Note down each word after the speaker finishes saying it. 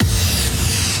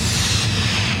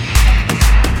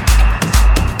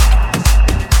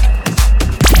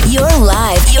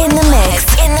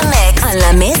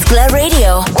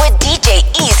LaMezclaRadio with DJ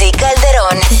EASY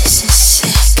CALDERON. This is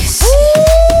sick.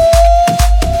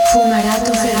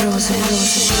 Fumarato ferroso.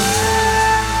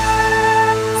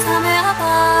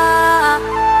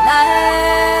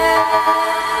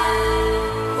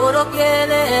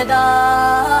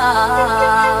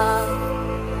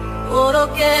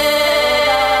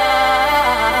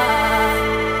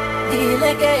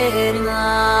 Dile que na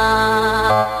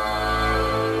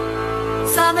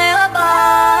Same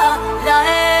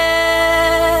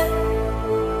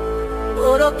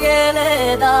oro que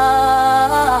le da,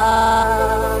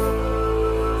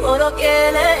 oro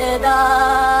que le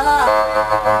da,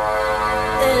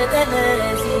 te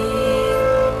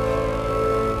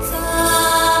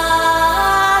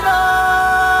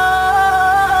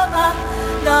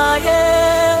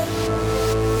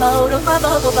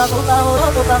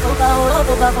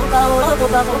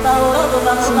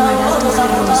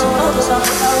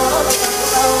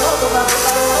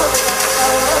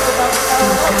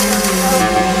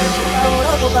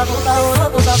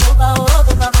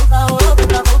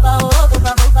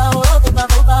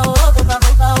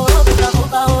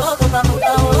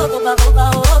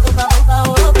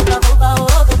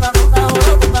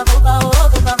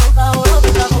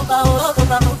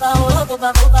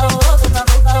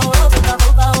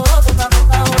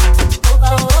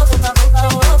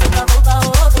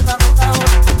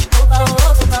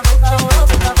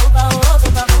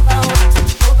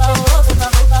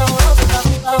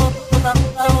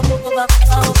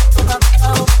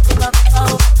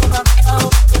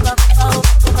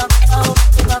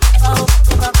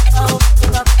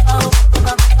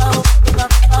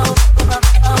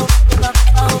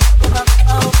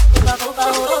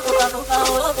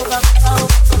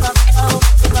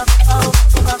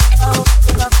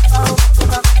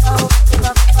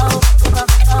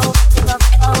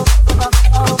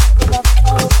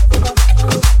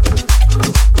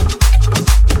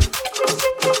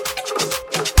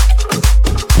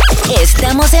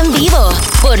Estamos en vivo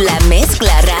por La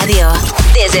Mezcla Radio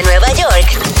desde Nueva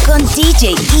York con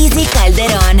DJ EASY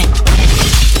CALDERON.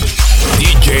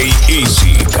 DJ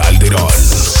EASY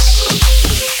CALDERON.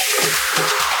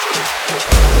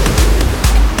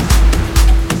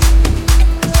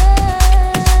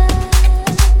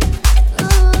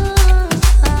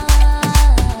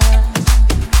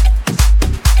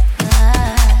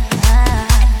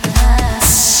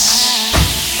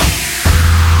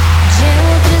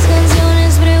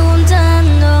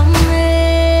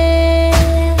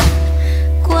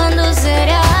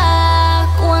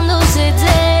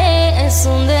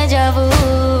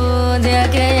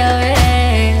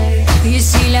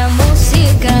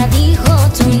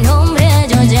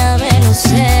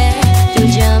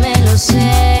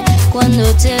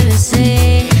 Cuando te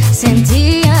besé,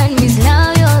 sentía en mis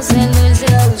labios el dulce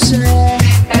dulce.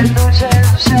 El dulce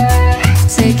dulce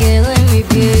se quedó en mi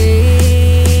piel.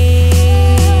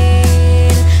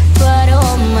 Tu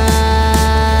aroma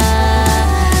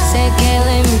se quedó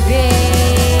en mi piel.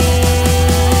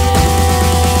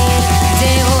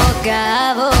 De boca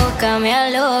a boca me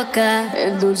aloca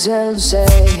el dulce dulce.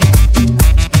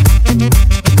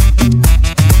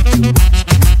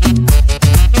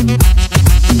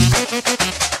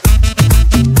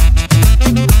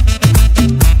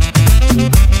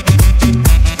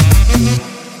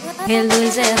 El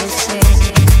dulce dulce.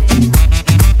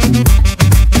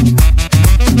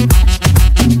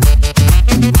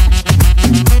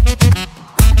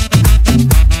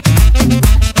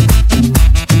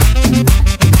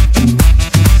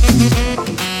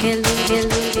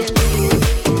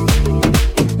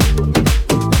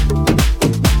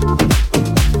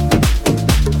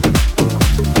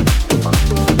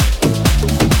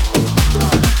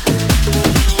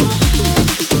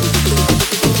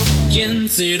 ¿Quién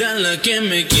será la que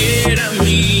me quiera a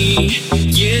mí?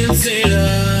 ¿Quién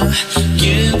será?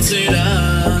 ¿Quién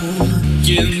será?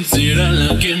 ¿Quién será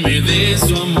la que me dé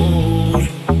su amor?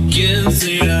 ¿Quién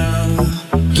será?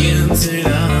 ¿Quién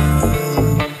será?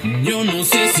 Yo no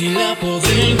sé si la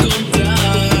podré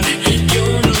encontrar. Yo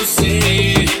no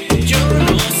sé, yo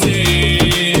no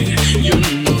sé. Yo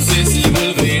no sé si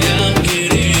volverá a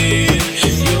querer.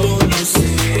 Yo no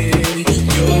sé,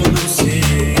 yo no sé.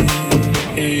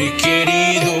 He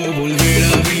querido volver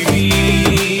a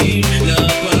vivir la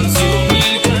pasión y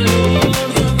el calor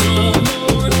de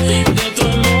otro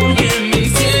amor que me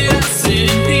hiciera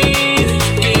sentir.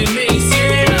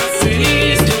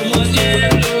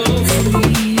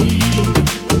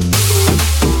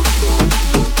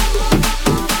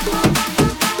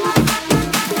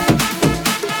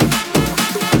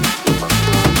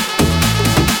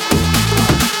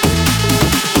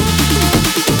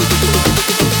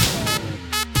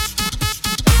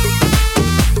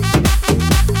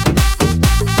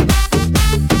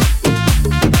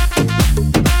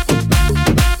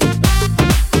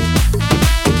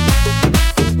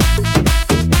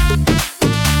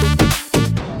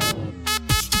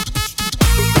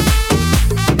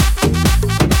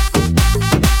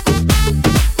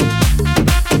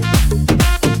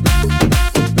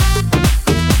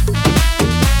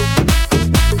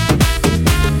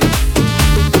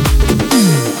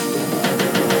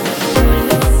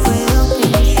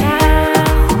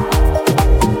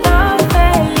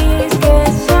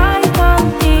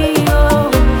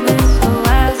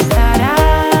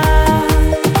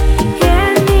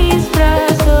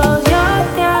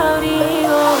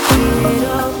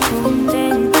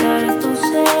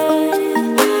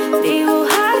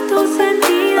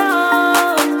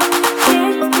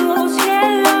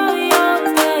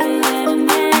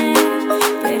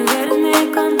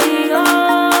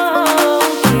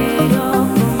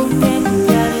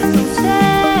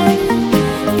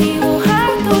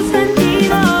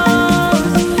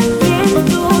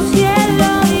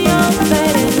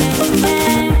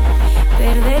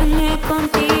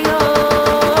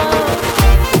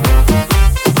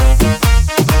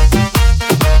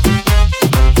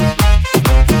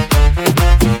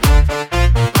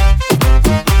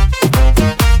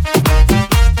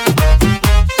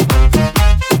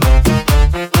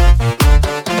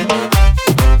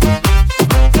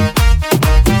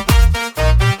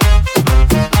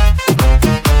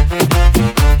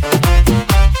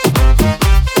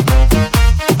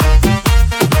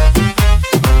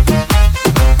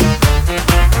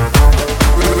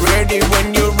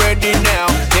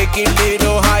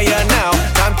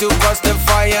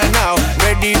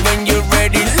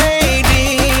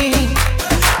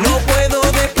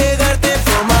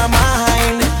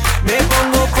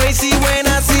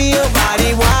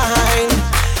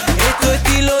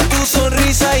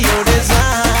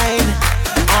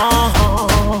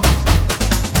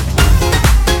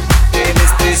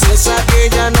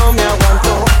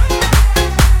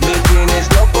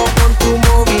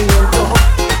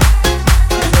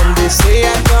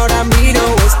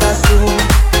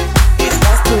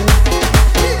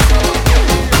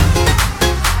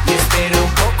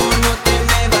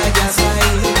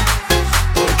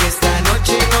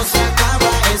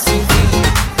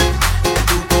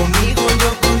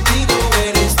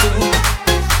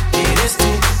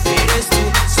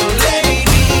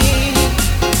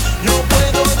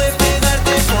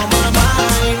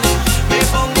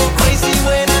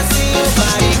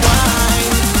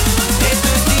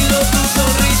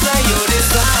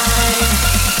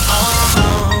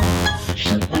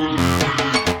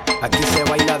 Aquí se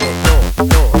baila de todo.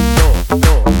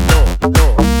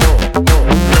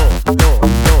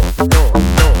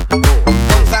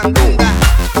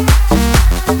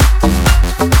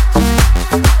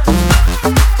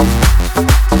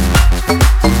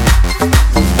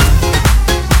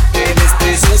 Eres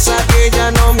preciosa que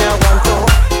ya no me aguanto.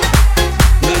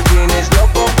 Me tienes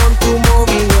loco con tu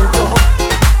movimiento.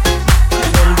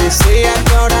 Donde sea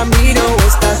que ahora miro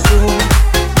estás tú.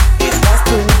 Estás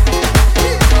tú.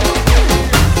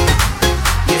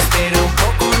 Y espera un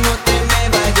poco, no te me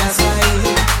vayas a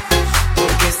ir,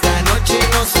 porque esta noche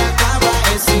no se acaba,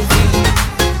 es sin fin.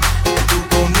 Tú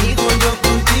conmigo, yo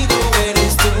contigo,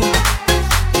 eres tú.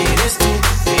 Eres tú,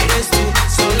 eres tú.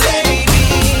 So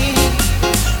lady,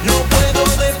 no puedo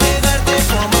despegarte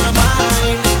from my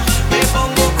mind. Me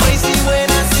pongo crazy when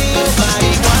I see your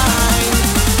body wine.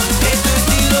 Es tu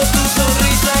estilo, tu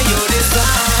sonrisa, your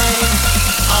design.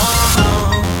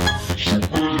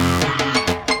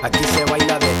 Aquí se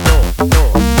baila de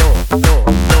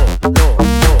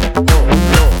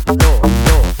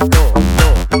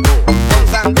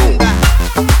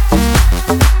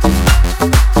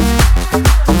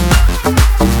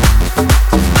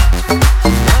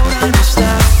Laura no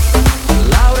está,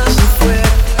 Laura se fue,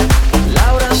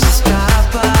 Laura se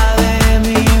escapa de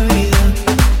mi vida.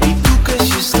 Y tú que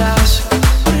si estás,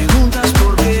 preguntas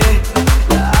por qué.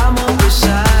 La amo a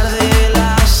pesar de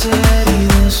las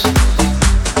heridas.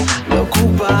 Le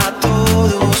ocupa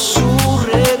todo su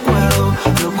recuerdo,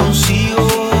 no consigo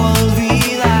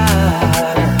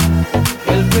olvidar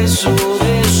el peso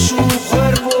de su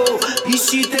cuerpo. Y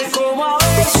si te como a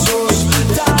besos,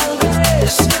 tal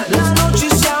vez la noche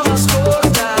sea más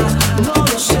corta. No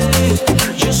lo sé,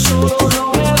 yo solo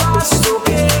no me basto.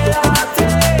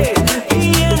 Quédate y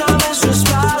lléname su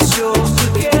espacio.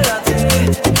 Quédate,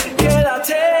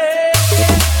 quédate.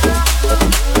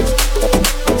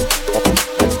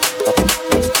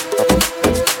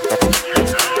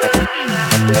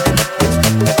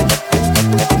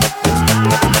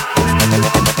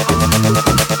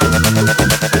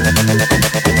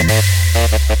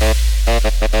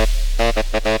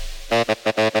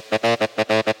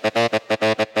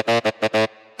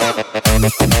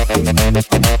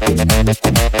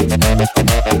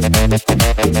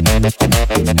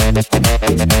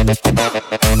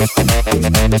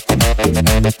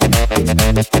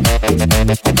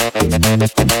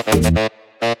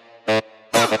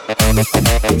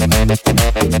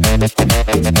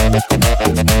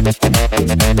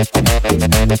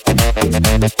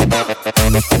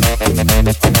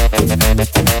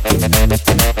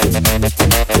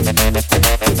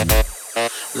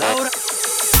 Laura.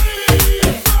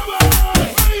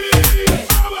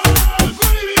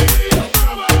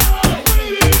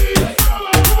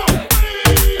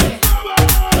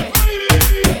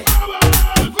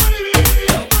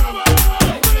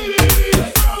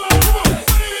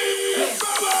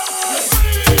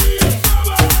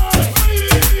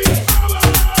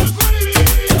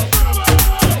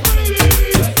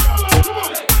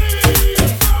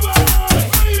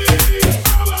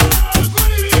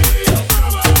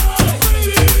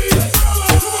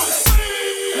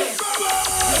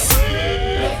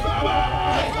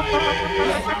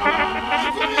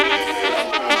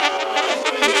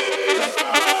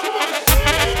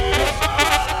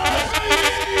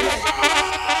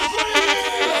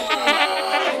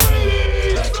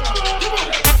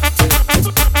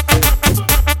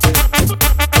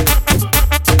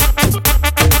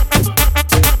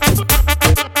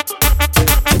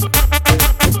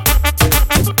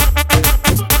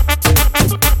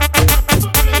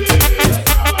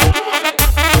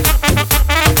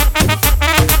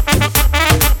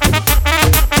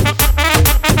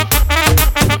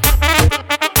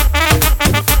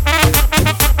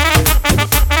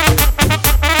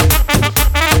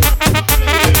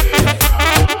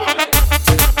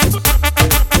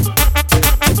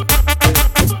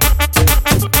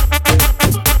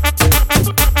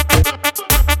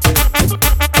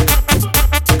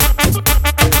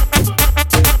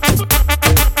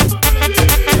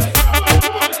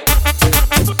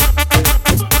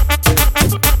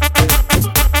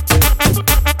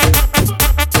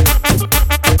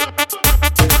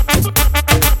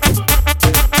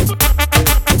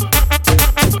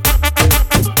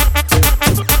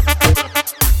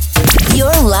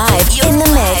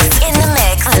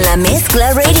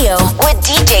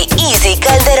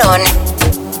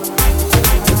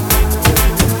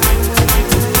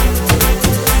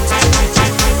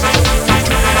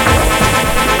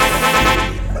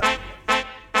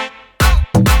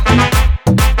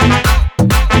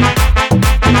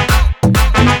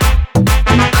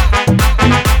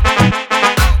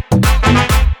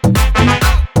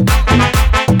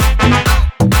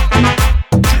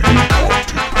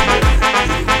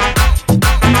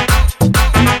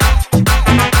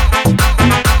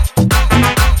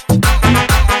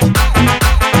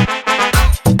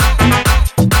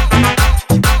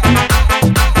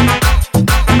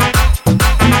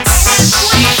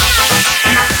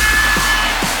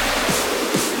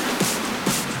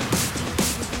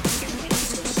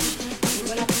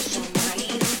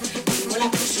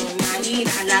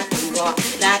 marina,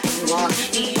 la tengo,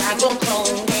 y hago con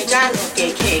ella lo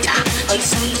que quiera. Hoy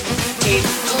sí, que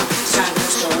rico,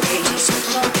 sabroso,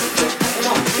 delicioso, porque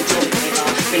bueno, yo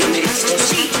me lo merezco,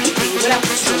 sí. Tengo la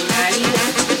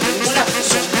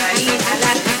personalidad,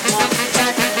 la tengo.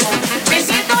 Me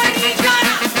siento rica,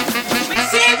 me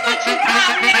siento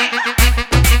chupable.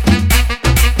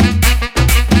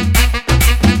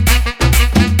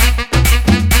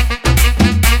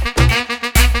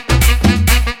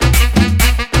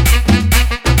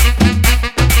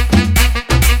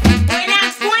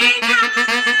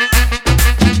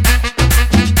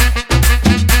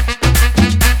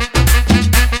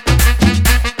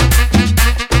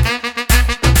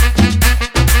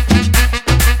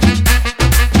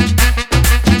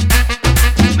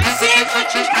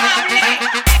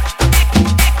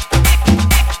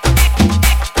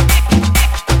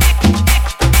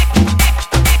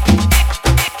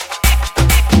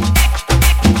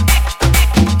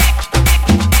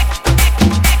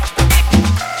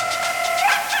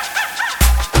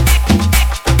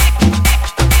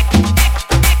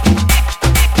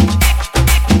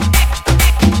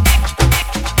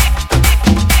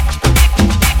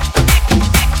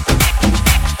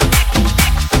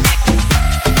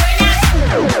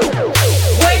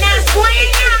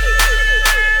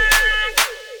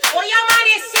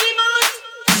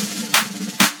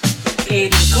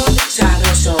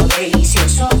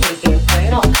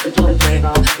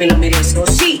 Me lo merezco,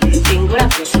 sí, tengo la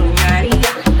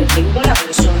personalidad,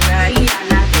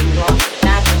 la tengo,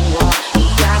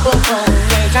 y hago con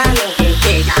ella lo que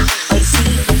quiera. Hoy sí,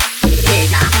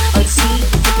 pega, hoy sí,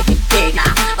 pega,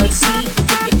 hoy sí,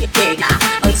 pega,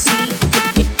 hoy sí,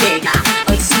 pega,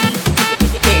 hoy sí,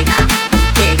 pega,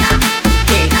 pega, pega,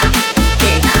 pega,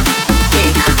 pega,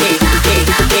 pega,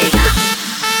 pega, pega.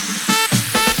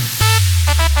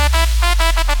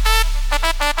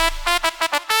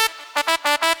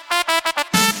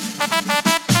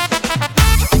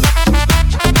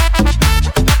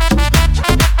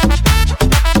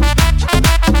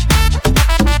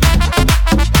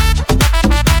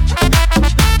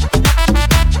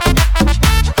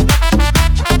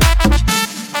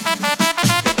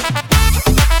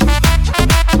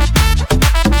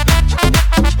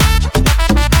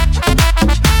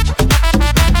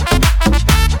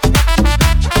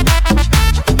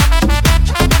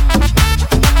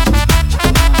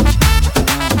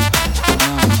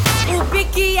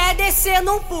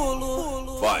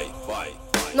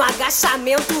 No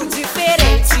agachamento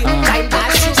diferente, vai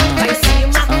embaixo, vai em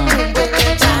cima,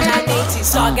 claramente.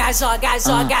 Joga, joga,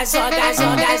 joga, joga,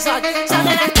 joga, joga, joga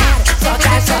na cara.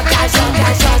 Joga, joga, joga,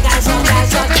 joga, joga,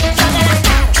 joga, joga na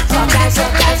cara. Joga,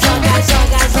 joga, joga,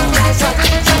 joga, joga, joga,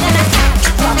 joga na cara.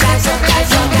 Joga, joga, joga, joga, joga,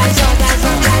 joga,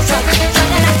 joga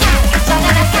na cara.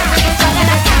 Joga na cara, joga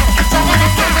na cara, joga na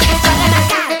cara, joga na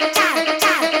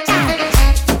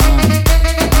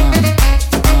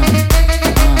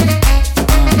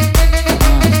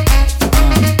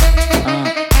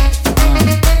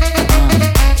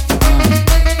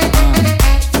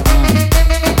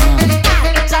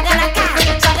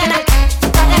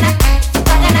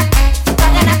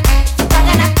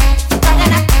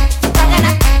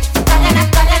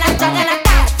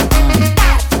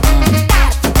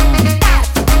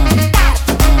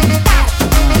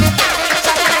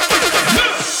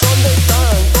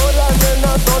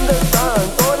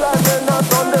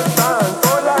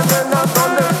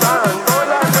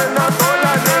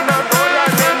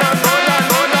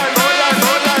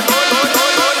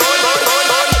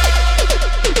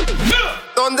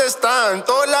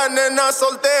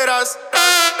Solteras.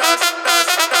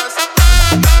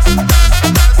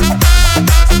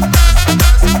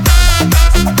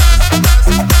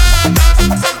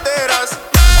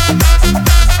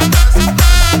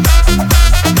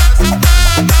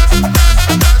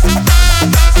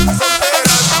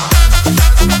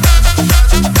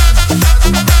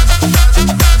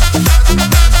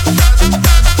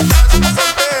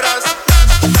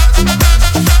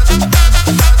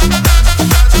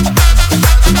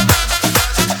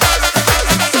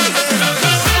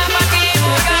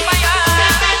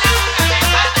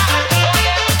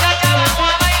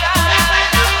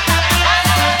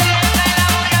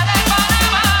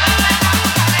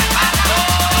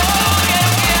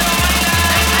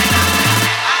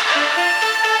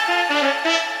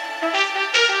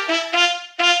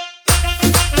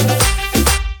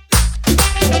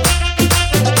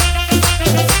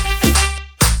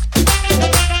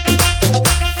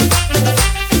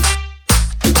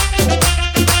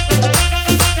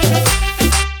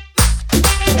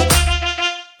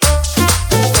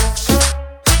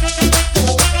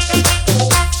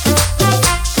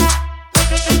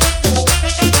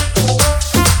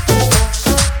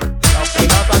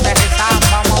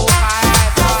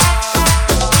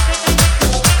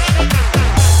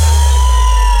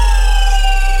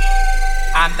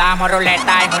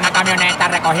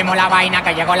 recogimos la vaina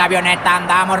que llegó la avioneta.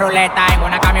 Andamos ruleta en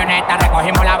una camioneta,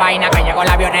 recogimos la vaina que llegó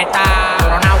la avioneta.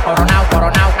 Coronao, coronao,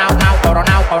 coronao, nao, nao,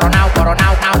 coronao, coronao,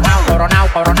 coronao, nao, nao, coronao,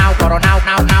 coronao, coronao,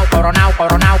 nao, nao, coronao,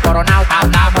 coronao, coronao.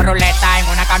 Andamos ruleta en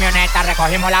una camioneta,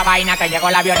 recogimos la vaina que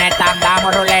llegó la avioneta.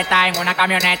 Andamos ruleta en una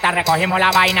camioneta, recogimos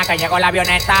la vaina que llegó la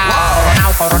avioneta.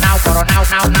 Coronao, coronao, coronao,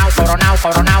 nao, nao, coronao,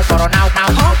 coronao, coronao,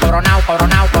 nao, coronao,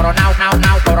 coronao, coronao, nao,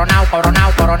 nao, coronao,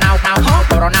 coronao, coronao, nao,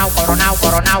 coronao, coronao,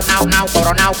 coronao, nao, nao,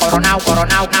 coronao, coronao,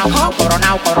 coronao, nao,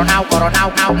 coronao, coronao,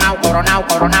 coronao, nao, nao, coronao,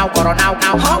 coronao, coronao,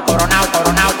 nao, coronao,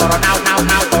 coronao, coronao, nao,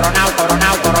 nao, coronao,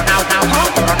 coronao, coronao, nao,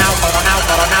 coronao, coronao,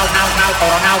 coronao, nao, nao,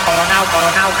 coronao, coronao,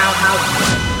 coronao, nao, nao,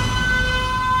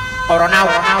 coronao,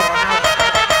 coronao.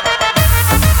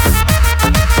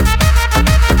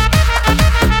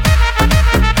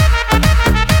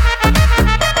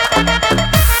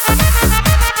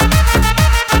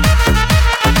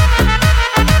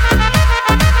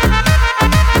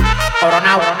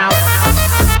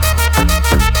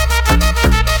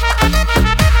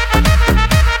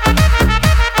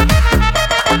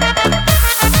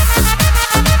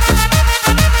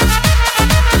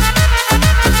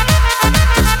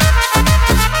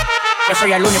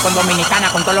 Soy el único en Dominicana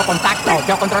con todos los contactos.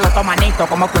 Yo controlo todo manito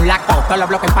como que un lacto. Todos los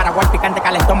bloques en Paraguay, picante,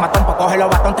 calentón, matón. Pues coge los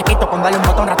batón, te quito con darle un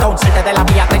botón ratón. Salte de la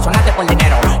vía, traicionaste por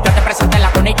dinero. Yo te presenté la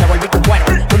cuna y te volví tu cuero.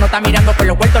 Tú no estás mirando que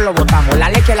los vueltos los botamos. La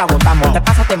leche la botamos, te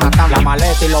pasa, te matamos. La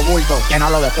maleta y los bultos,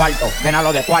 llénalo de cuarto.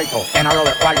 Llénalo de cuarto, llénalo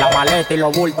de cuarto. La maleta y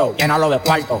los bultos, llénalo de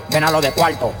cuarto. Llénalo de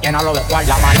cuarto, llénalo de cuarto.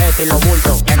 La maleta y los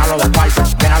bultos, llénalo de cuarto.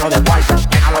 Llénalo de cuarto,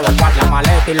 llénalo de cuarto. La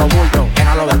maleta y los bultos,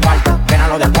 llénalo de cuarto.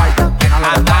 Llénalo de cuarto.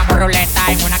 Andamos ruleta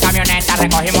en una camioneta,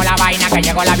 recogimos la vaina que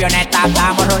llegó la avioneta.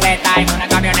 Andamos ruleta en una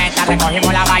camioneta,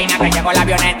 recogimos la vaina que llegó la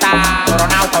avioneta.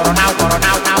 Coronao, coronao,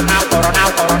 coronao, nao, nao,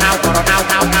 coronao, coronao, coronao,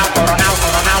 nao, nao, coronao,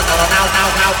 coronao, coronao, nao,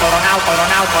 nao, coronao,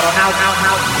 coronao, coronao, nao,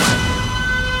 nao,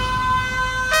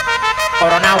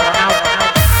 coronao, coronao.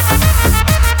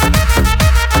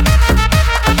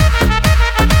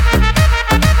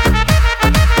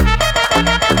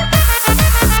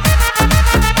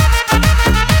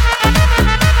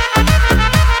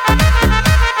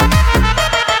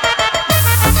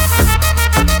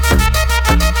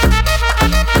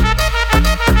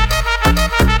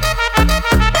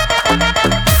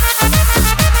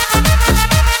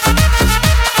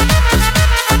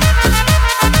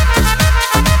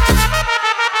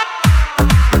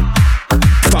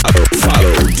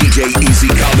 DJ EASY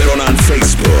CALDERON on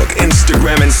Facebook,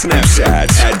 Instagram and Snapchat.